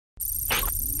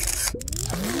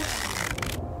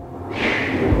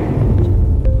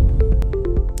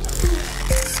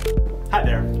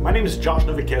name is Josh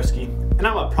Novakowski, and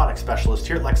I'm a product specialist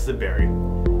here at Lexus Barrie.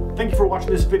 Thank you for watching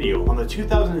this video on the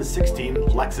 2016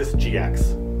 Lexus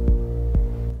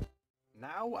GX.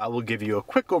 Now I will give you a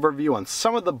quick overview on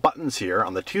some of the buttons here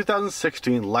on the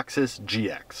 2016 Lexus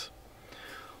GX.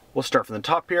 We'll start from the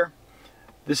top here.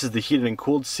 This is the heated and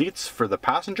cooled seats for the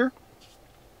passenger.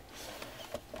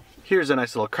 Here's a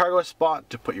nice little cargo spot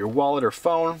to put your wallet or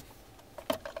phone.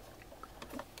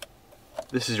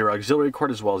 This is your auxiliary cord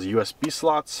as well as USB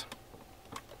slots.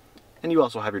 And you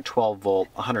also have your 12 volt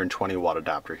 120 watt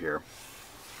adapter here.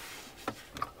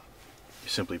 You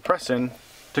simply press in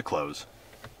to close.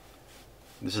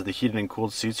 This is the heated and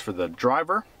cooled seats for the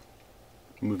driver.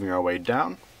 Moving our way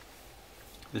down.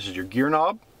 This is your gear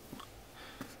knob.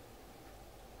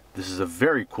 This is a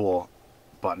very cool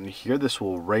button here. This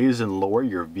will raise and lower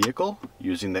your vehicle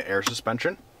using the air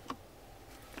suspension.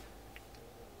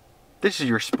 This is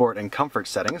your sport and comfort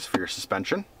settings for your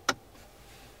suspension.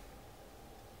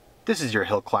 This is your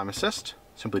hill climb assist.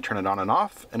 Simply turn it on and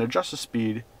off and adjust the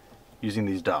speed using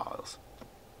these dials.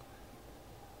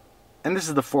 And this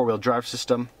is the four-wheel drive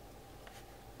system,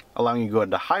 allowing you to go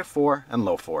into high 4 and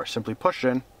low 4. Simply push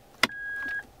in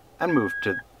and move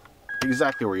to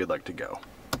exactly where you'd like to go.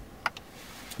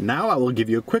 Now I will give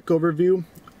you a quick overview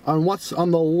on what's on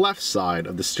the left side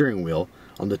of the steering wheel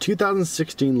on the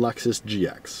 2016 Lexus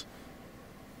GX.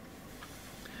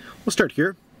 We'll start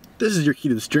here. This is your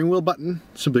heated steering wheel button.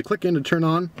 Simply click in to turn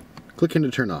on, click in to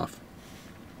turn off.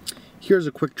 Here's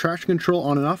a quick traction control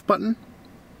on and off button.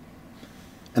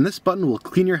 And this button will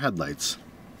clean your headlights.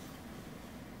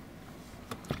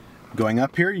 Going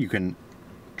up here, you can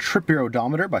trip your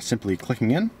odometer by simply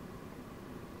clicking in.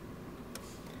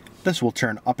 This will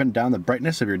turn up and down the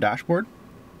brightness of your dashboard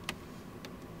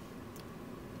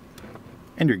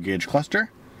and your gauge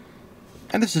cluster.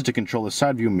 And this is to control the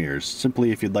side view mirrors.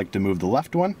 Simply, if you'd like to move the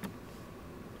left one,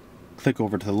 click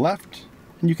over to the left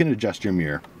and you can adjust your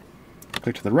mirror.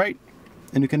 Click to the right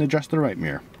and you can adjust the right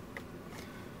mirror.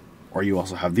 Or you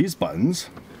also have these buttons,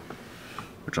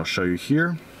 which I'll show you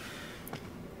here.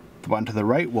 The button to the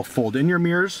right will fold in your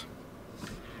mirrors.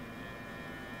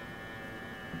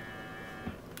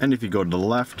 And if you go to the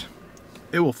left,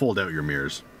 it will fold out your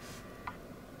mirrors.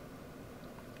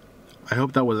 I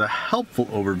hope that was a helpful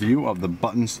overview of the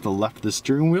buttons to the left of the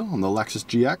steering wheel on the Lexus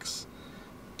GX.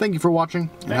 Thank you for watching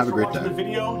and have a great day. Thanks for watching the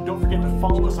video. Don't forget to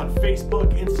follow us on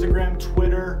Facebook, Instagram,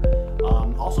 Twitter.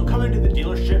 Also come into the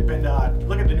dealership and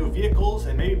look at the new vehicles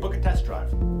and maybe book a test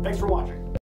drive. Thanks for watching.